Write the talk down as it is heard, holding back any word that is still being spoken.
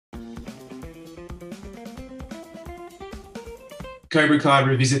Cobra Kai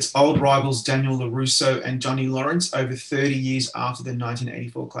revisits old rivals Daniel LaRusso and Johnny Lawrence over 30 years after the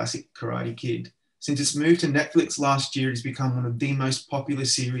 1984 classic Karate Kid. Since its move to Netflix last year, it has become one of the most popular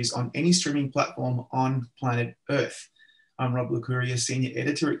series on any streaming platform on planet Earth. I'm Rob Licuria, Senior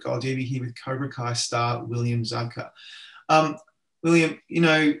Editor at Gold TV, here with Cobra Kai star William Zabka. William,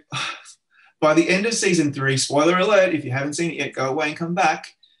 by the end of season 3, spoiler alert, if you haven't seen it yet, go away and come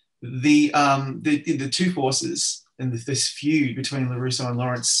back. The two forces and this feud between LaRusso and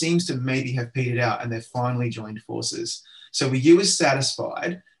Lawrence seems to maybe have petered out, and they've finally joined forces. So were you as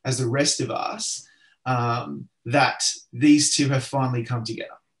satisfied as the rest of us that these two have finally come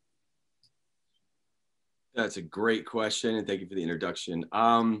together? That's a great question, and thank you for the introduction.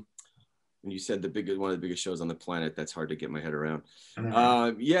 When you said one of the biggest shows on the planet, that's hard to get my head around.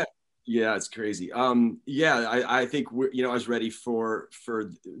 Yeah, it's crazy. I think I was ready for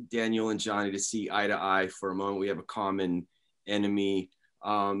Daniel and Johnny to see eye to eye for a moment. We have a common enemy,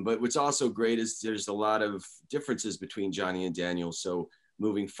 but what's also great is there's a lot of differences between Johnny and Daniel. So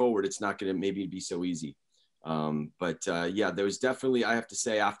moving forward, it's not going to maybe be so easy. There was definitely, I have to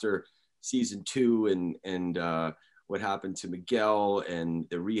say, after season 2 and what happened to Miguel and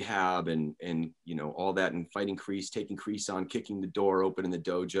the rehab and all that, and fighting Kreese, taking Kreese on, kicking the door open in the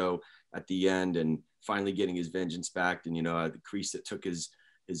dojo at the end, and finally getting his vengeance back. And the Kreese that took his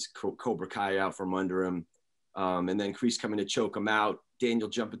Cobra Kai out from under him, and then Kreese coming to choke him out, Daniel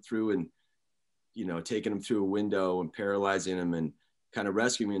jumping through and taking him through a window and paralyzing him and kind of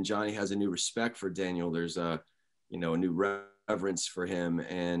rescuing him. And Johnny has a new respect for Daniel. There's a new reverence for him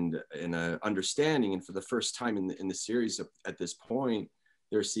and a understanding. And for the first time in the series at this point,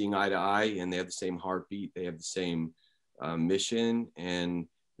 they're seeing eye to eye, and they have the same heartbeat. They have the same mission. And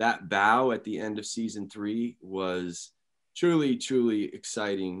that bow at the end of season 3 was truly, truly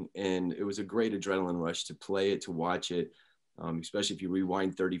exciting. And it was a great adrenaline rush to play it, to watch it, especially if you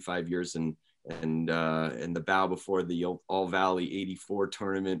rewind 35 years and the bow before the All Valley 84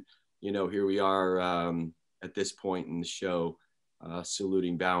 tournament. Here we are at this point in the show,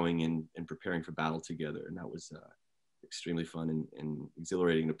 saluting, bowing, and preparing for battle together. And that was extremely fun and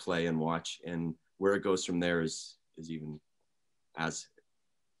exhilarating to play and watch. And where it goes from there is even the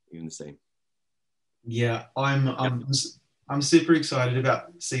same. Yeah, I'm super excited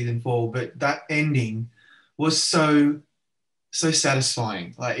about season 4, but that ending was so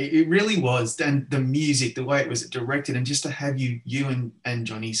satisfying. Like it really was. And the music, the way it was directed, and just to have you and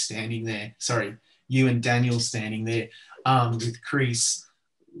Johnny standing there, you and Daniel standing there with Kreese,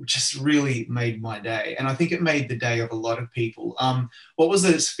 just really made my day. And I think it made the day of a lot of people. What was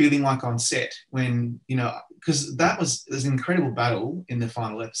it feeling like on set when, because that was an incredible battle in the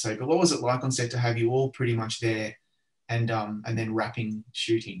final episode, but what was it like on set to have you all pretty much there and then wrapping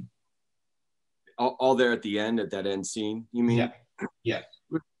shooting? All there at the end, at that end scene, you mean? Yeah.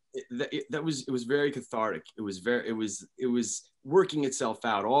 It was very cathartic. It was working itself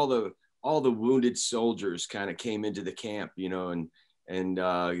out. All the wounded soldiers kind of came into the camp, and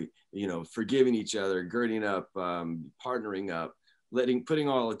forgiving each other, girding up, partnering up, putting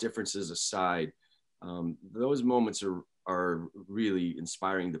all the differences aside. Those moments are really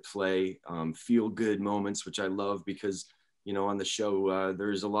inspiring to play. Feel good moments, which I love because on the show,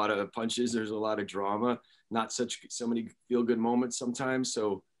 there's a lot of punches, there's a lot of drama, not so many feel good moments sometimes.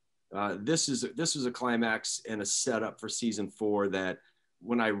 So this was a climax and a setup for season 4 that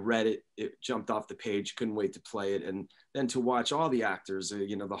when I read it, it jumped off the page, couldn't wait to play it. And then to watch all the actors,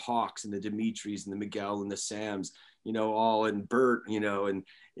 the Hawks and the Dimitris and the Miguel and the Sams, all in Bert, and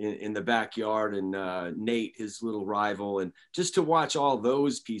in the backyard, and Nate, his little rival, and just to watch all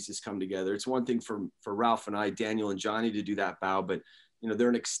those pieces come together. It's one thing for Ralph and I, Daniel and Johnny, to do that bow, but they're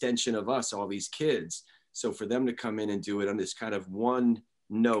an extension of us, all these kids. So for them to come in and do it on this kind of one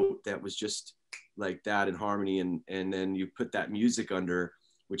note that was just like that in harmony, and then you put that music under,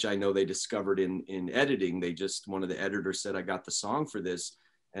 which I know they discovered in editing. One of the editors said, I got the song for this.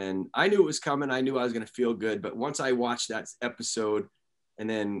 And I knew it was coming. I knew I was going to feel good. But once I watched that episode, and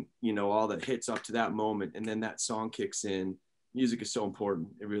then, all the hits up to that moment, and then that song kicks in, music is so important.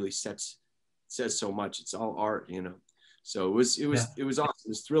 It really says so much. It's all art, So it was awesome. It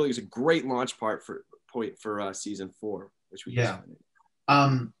was thrilling. It was a great launch point for season 4, which we just finished.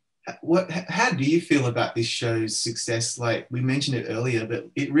 How do you feel about this show's success? Like we mentioned it earlier, but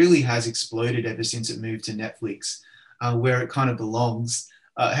it really has exploded ever since it moved to Netflix, where it kind of belongs.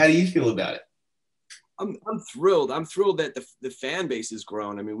 How do you feel about it? I'm thrilled. I'm thrilled that the fan base has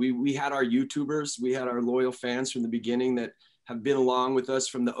grown. I mean, we had our YouTubers, we had our loyal fans from the beginning that have been along with us,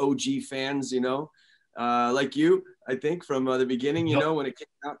 from the OG fans, like you, I think, from the beginning, when it came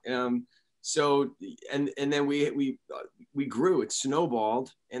out. So and then we grew. It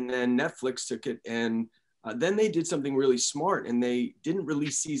snowballed, and then Netflix took it, and then they did something really smart, and they didn't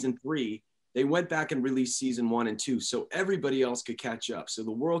release season 3. They went back and released season 1 and 2, so everybody else could catch up, so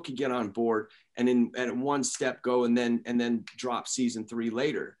the world could get on board, and in one step go and then drop season 3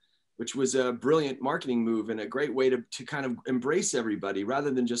 later, which was a brilliant marketing move and a great way to kind of embrace everybody rather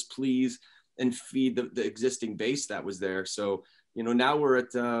than just please and feed the existing base that was there. So now we're at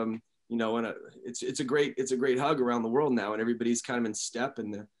it's a great hug around the world now, and everybody's kind of in step,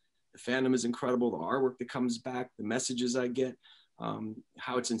 and the fandom is incredible. The artwork that comes back, the messages I get.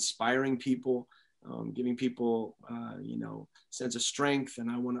 How it's inspiring people, giving people, sense of strength. And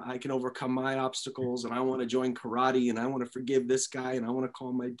I can overcome my obstacles, and I want to join karate, and I want to forgive this guy, and I want to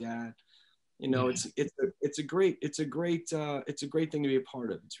call my dad. It's a great thing to be a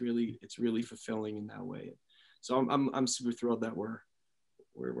part of. It's really fulfilling in that way. So I'm super thrilled that we're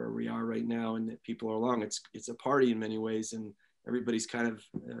where we are right now, and that people are along. It's a party in many ways, and everybody's kind of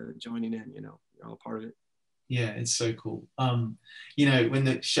joining in. You're all part of it. Yeah, it's so cool. When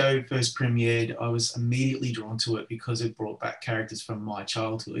the show first premiered, I was immediately drawn to it because it brought back characters from my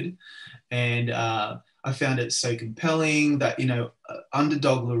childhood. And I found it so compelling that,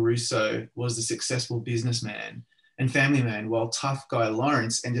 underdog LaRusso was the successful businessman and family man, while tough guy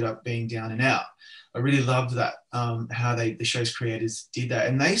Lawrence ended up being down and out. I really loved that, how the show's creators did that.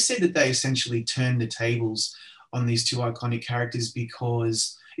 And they said that they essentially turned the tables on these two iconic characters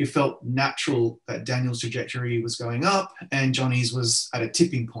because it felt natural that Daniel's trajectory was going up and Johnny's was at a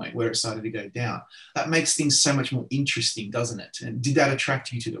tipping point where it started to go down. That makes things so much more interesting, doesn't it? And did that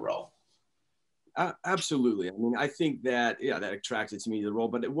attract you to the role? Absolutely. I mean, I think that attracted to me to the role,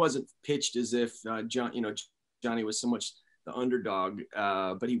 but it wasn't pitched as if Johnny was so much the underdog,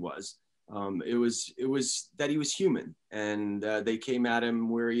 but he was. It was that he was human, and they came at him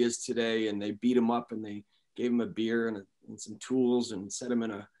where he is today, and they beat him up, and they gave him a beer and some tools, and set him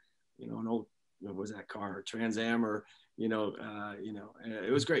in an old, what was that car, a Trans Am, or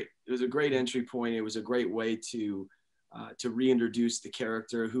it was great. It was a great entry point. It was a great way to reintroduce the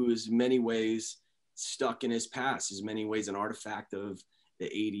character, who is in many ways stuck in his past, is in many ways an artifact of the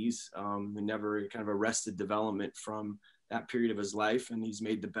 80s, and never kind of arrested development from that period of his life, and he's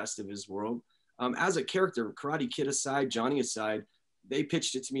made the best of his world. As a character, Karate Kid aside, Johnny aside, they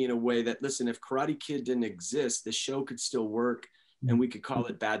pitched it to me in a way that, listen, if Karate Kid didn't exist, the show could still work, and we could call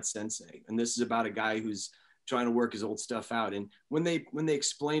it Bad Sensei. And this is about a guy who's trying to work his old stuff out. And when they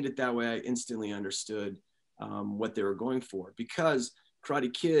explained it that way, I instantly understood what they were going for, because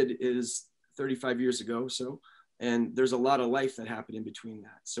Karate Kid is 35 years ago, and there's a lot of life that happened in between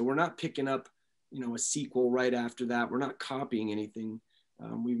that. So we're not picking up, a sequel right after that. We're not copying anything.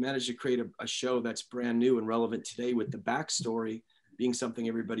 We've managed to create a show that's brand new and relevant today, with the backstory being something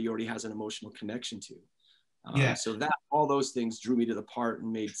everybody already has an emotional connection to. So that all those things drew me to the part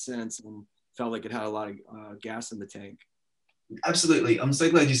and made sense, and felt like it had a lot of gas in the tank. Absolutely. I'm so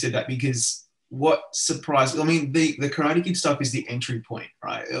glad you said that, because what surprised, I mean, the Karate Kid stuff is the entry point,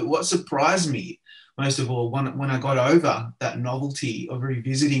 right? What surprised me most of all, when I got over that novelty of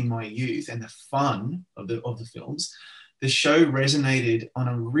revisiting my youth and the fun of the films, the show resonated on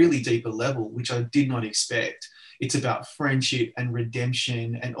a really deeper level, which I did not expect. It's about friendship and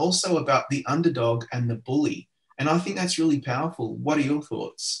redemption, and also about the underdog and the bully. And I think that's really powerful. What are your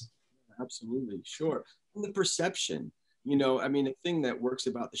thoughts? Absolutely. Sure. And the perception, the thing that works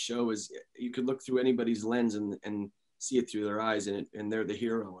about the show is you could look through anybody's lens and see it through their eyes, and they're the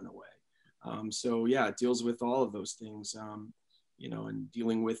hero in a way. It deals with all of those things, and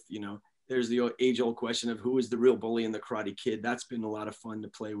dealing with, there's the age-old question of who is the real bully in the Karate Kid. That's been a lot of fun to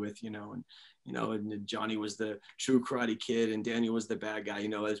play with, and Johnny was the true Karate Kid, and Daniel was the bad guy,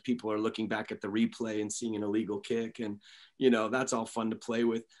 as people are looking back at the replay and seeing an illegal kick, and, that's all fun to play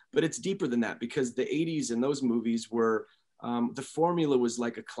with. But it's deeper than that, because the 80s and those movies were, the formula was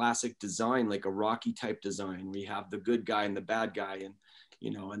like a classic design, like a Rocky type design. We have the good guy and the bad guy, and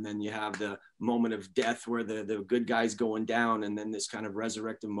then you have the moment of death where the good guy's going down, and then this kind of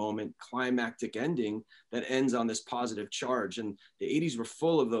resurrective moment, climactic ending that ends on this positive charge. And the 80s were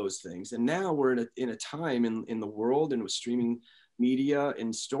full of those things. And now we're in a time in the world, and with streaming media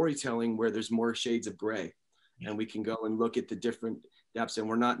and storytelling, where there's more shades of gray, and we can go and look at the different depths, and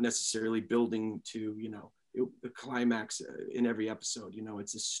we're not necessarily building to, the climax in every episode.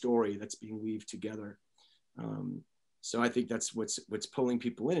 It's a story that's being weaved together. So I think that's what's pulling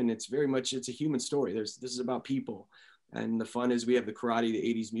people in, and it's a human story. This is about people, and the fun is we have the karate,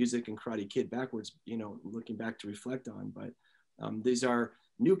 the 80s music, and Karate Kid backwards, looking back to reflect on. But these are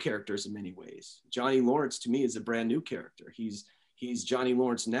new characters in many ways. Johnny Lawrence to me is a brand new character. He's Johnny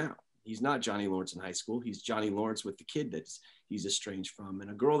Lawrence now. he's not Johnny Lawrence in high school. He's Johnny Lawrence with the kid that he's estranged from and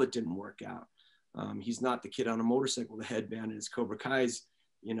a girl that didn't work out. He's not the kid on a motorcycle with a headband and his Cobra Kai's,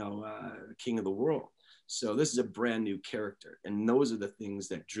 king of the world. So this is a brand new character. And those are the things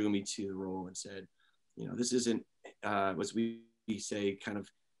that drew me to the role and said, this isn't, as we say, kind of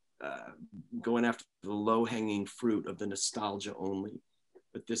going after the low-hanging fruit of the nostalgia only.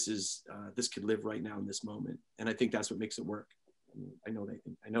 But this could live right now in this moment. And I think that's what makes it work. I know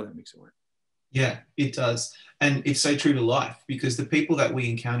that makes it work. Yeah, it does. And it's so true to life, because the people that we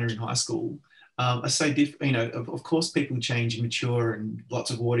encounter in high school are so different. Of course, people change and mature, and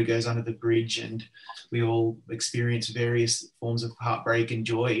lots of water goes under the bridge, and we all experience various forms of heartbreak and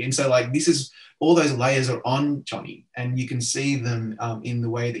joy. And so, like, this is all those layers are on Johnny, and you can see them in the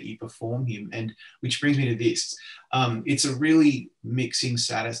way that you perform him. And which brings me to this. It's a really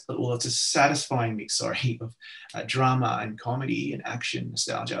it's a satisfying mix, sorry, of drama and comedy and action,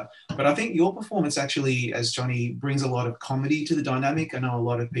 nostalgia. But I think your performance actually, as Johnny, brings a lot of comedy to the dynamic. I know a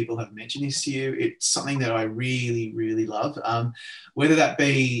lot of people have mentioned this to you. It's something that I really, really love. Whether that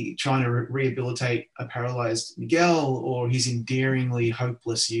be trying to rehabilitate a paralyzed Miguel or his endearingly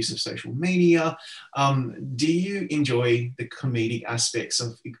hopeless use of social media. Do you enjoy the comedic aspects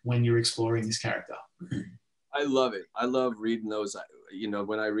of when you're exploring this character? I love it. I love reading those.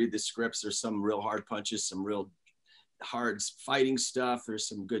 When I read the scripts, there's some real hard punches, some real hard fighting stuff. There's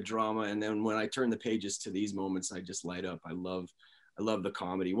some good drama. And then when I turn the pages to these moments, I just light up. I love the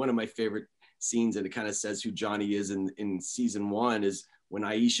comedy. One of my favorite scenes, and it kind of says who Johnny is in season 1, is when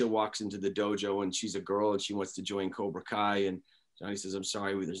Aisha walks into the dojo and she's a girl and she wants to join Cobra Kai. And Johnny says, "I'm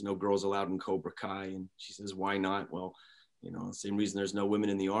sorry, there's no girls allowed in Cobra Kai." And she says, "Why not?" "Well, same reason there's no women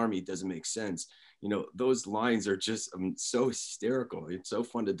in the army. It doesn't make sense." Those lines are just so hysterical. It's so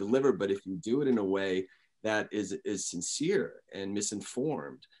fun to deliver, but if you do it in a way that is sincere and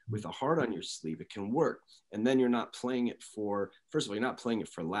misinformed with a heart on your sleeve, it can work. And then you're not playing it first of all, you're not playing it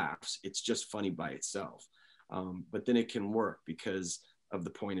for laughs. It's just funny by itself. But then it can work because of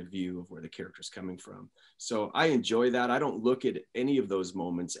the point of view of where the character's coming from. So I enjoy that. I don't look at any of those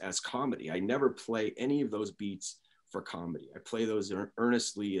moments as comedy. I never play any of those beats for comedy. I play those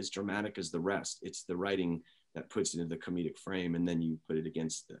earnestly, as dramatic as the rest. It's the writing that puts it into the comedic frame, and then you put it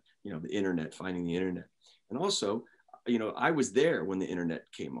against the internet, finding the internet. And also, I was there when the internet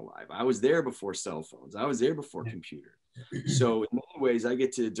came alive. I was there before cell phones. I was there before computer. So in many ways, I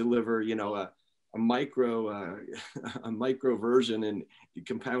get to deliver, a micro version and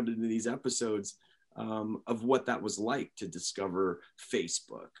compounded into these episodes of what that was like to discover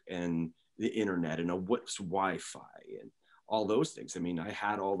Facebook and the internet and what's Wi-Fi and all those things. I mean, I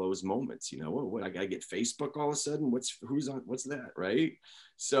had all those moments, I get Facebook all of a sudden, what's that, right?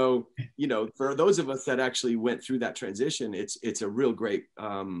 So, for those of us that actually went through that transition, it's a real great,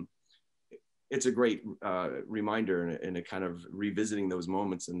 reminder and a kind of revisiting those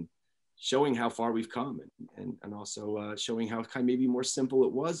moments and showing how far we've come and also showing how kind of maybe more simple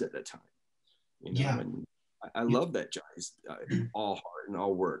it was at the time, and I love that Johnny's all heart and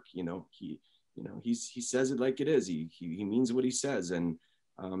all work. He says it like it is. He means what he says, and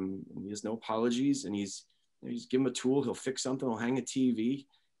he has no apologies. And he's give him a tool, he'll fix something, he'll hang a TV.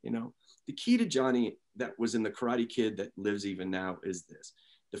 The key to Johnny that was in the Karate Kid that lives even now is this: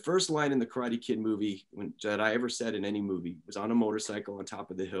 the first line in the Karate Kid movie that I ever said in any movie was on a motorcycle on top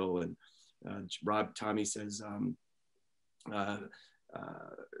of the hill, and Rob Tommy says, "Who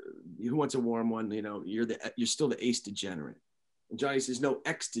wants a warm one? You're still the ace degenerate." And Johnny says, "No,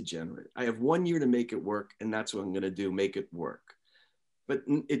 ex degenerate. I have 1 year to make it work, and that's what I'm going to do, make it work." But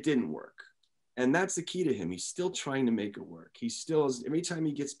it didn't work. And that's the key to him. He's still trying to make it work. He still is, every time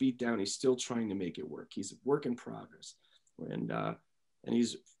he gets beat down, he's still trying to make it work. He's a work in progress. And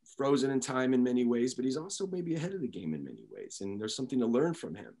he's frozen in time in many ways, but he's also maybe ahead of the game in many ways. And there's something to learn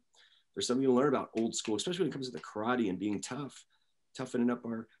from him. There's something to learn about old school, especially when it comes to the karate and being tough, toughening up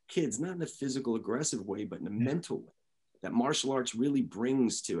our kids, not in a physical aggressive way, but in a mental way that martial arts really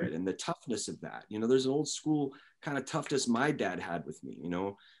brings to it, and the toughness of that. There's an old school kind of toughness my dad had with me.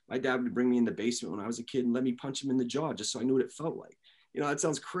 My dad would bring me in the basement when I was a kid and let me punch him in the jaw just so I knew what it felt like. That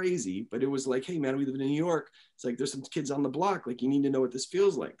sounds crazy, but it was like, hey man, we live in New York. It's like, there's some kids on the block. Like, you need to know what this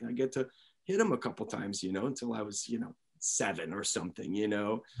feels like. And I get to hit him a couple times, until I was, 7 or something,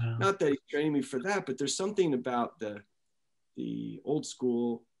 Wow. Not that he's training me for that, but there's something about the old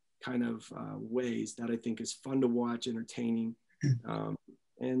school kind of ways that I think is fun to watch, entertaining.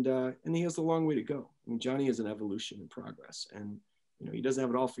 And he has a long way to go. I mean, Johnny is an evolution in progress, and, he doesn't have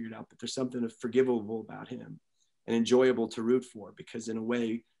it all figured out, but there's something forgivable about him and enjoyable to root for, because in a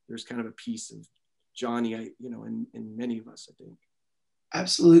way there's kind of a piece of Johnny, in many of us, I think.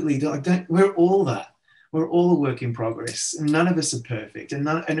 Absolutely. Like, we're all that. We're all a work in progress. And none of us are perfect.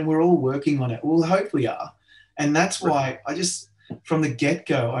 And we're all working on it. Well, hopefully are. And that's why from the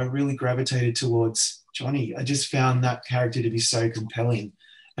get-go, I really gravitated towards Johnny. I just found that character to be so compelling.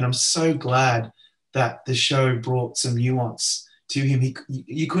 And I'm so glad that the show brought some nuance to him.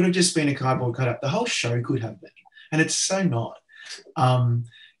 You could have just been a cardboard cutout. The whole show could have been. And it's so not. I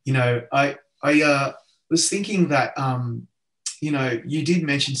was thinking that, you did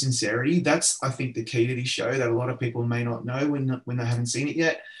mention sincerity. That's, I think, the key to this show that a lot of people may not know when they haven't seen it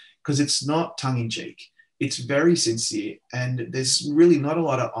yet, because it's not tongue-in-cheek. It's very sincere, and there's really not a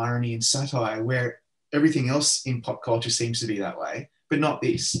lot of irony and satire where everything else in pop culture seems to be that way, but not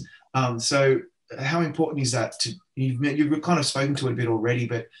this. So how important is that you've kind of spoken to it a bit already,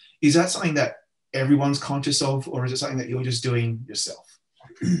 but is that something that everyone's conscious of, or is it something that you're just doing yourself?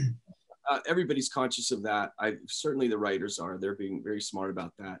 Everybody's conscious of that. Certainly the writers are. They're being very smart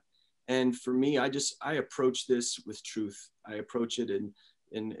about that. And for me, I approach this with truth. I approach it and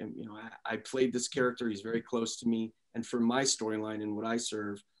I played this character. He's very close to me. And for my storyline and what I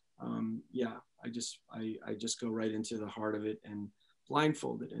serve, I just go right into the heart of it and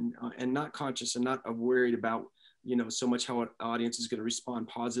blindfolded and not conscious and not worried about, so much how an audience is going to respond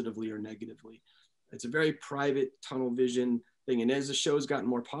positively or negatively. It's a very private tunnel vision thing. And as the show's gotten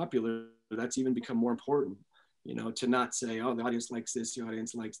more popular, that's even become more important, to not say, oh, the audience likes this, the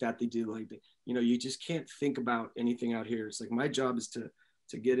audience likes that, they do like that. You just can't think about anything out here. It's like, my job is to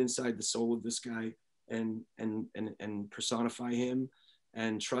get inside the soul of this guy and personify him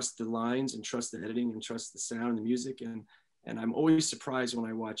and trust the lines and trust the editing and trust the sound and the music. And I'm always surprised when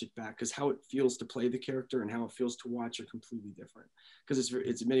I watch it back, because how it feels to play the character and how it feels to watch are completely different. Because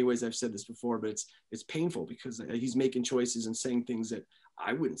it's in many ways, I've said this before, but it's painful because he's making choices and saying things that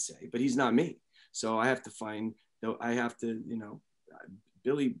I wouldn't say, but he's not me. So I have to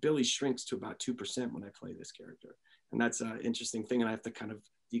Billy shrinks to about 2% when I play this character. And that's an interesting thing. And I have to kind of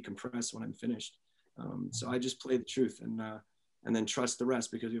decompress when I'm finished. So I just play the truth and then trust the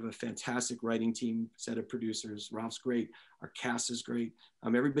rest, because we have a fantastic writing team, set of producers. Ralph's great. Our cast is great.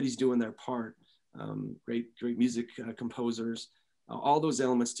 Everybody's doing their part. Great music composers, all those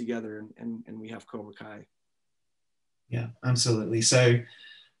elements together. And we have Cobra Kai. Yeah, absolutely. So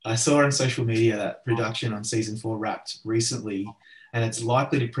I saw on social media that production on season 4 wrapped recently, and it's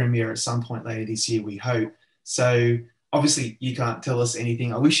likely to premiere at some point later this year, we hope. So obviously you can't tell us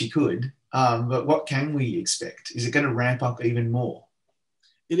anything. I wish you could, but what can we expect? Is it going to ramp up even more?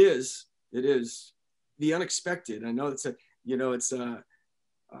 It is. The unexpected. I know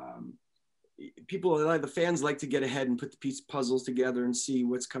people, the fans like to get ahead and put the puzzles together and see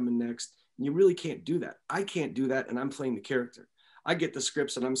what's coming next. And you really can't do that. I can't do that, and I'm playing the character. I get the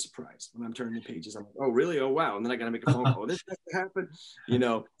scripts and I'm surprised when I'm turning the pages. I'm like, oh, really? Oh, wow. And then I got to make a phone call. This has to happen.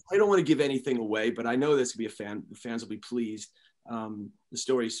 I don't want to give anything away, but I know this will be the fans will be pleased. The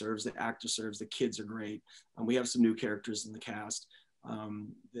story serves, the actor serves, the kids are great. We have some new characters in the cast.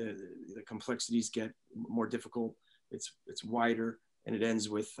 The complexities get more difficult. It's wider, and it ends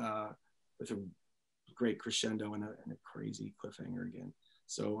with a great crescendo and a crazy cliffhanger again.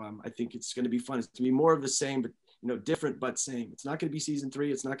 So I think it's going to be fun. It's going to be more of the same, but different but same. It's not going to be season 3.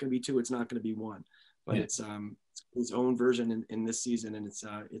 It's not going to be 2. It's not going to be 1. But yeah. It's its own version in this season, and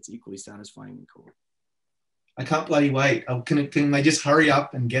it's equally satisfying and cool. I can't bloody wait. Can they just hurry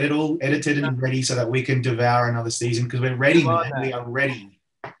up and get it all edited and ready so that we can devour another season? Because we're ready, man. We are ready.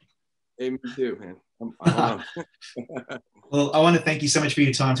 Hey, me too, man. Well, I want to thank you so much for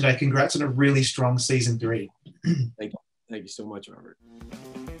your time today. Congrats on a really strong season 3. Thank you so much, Robert.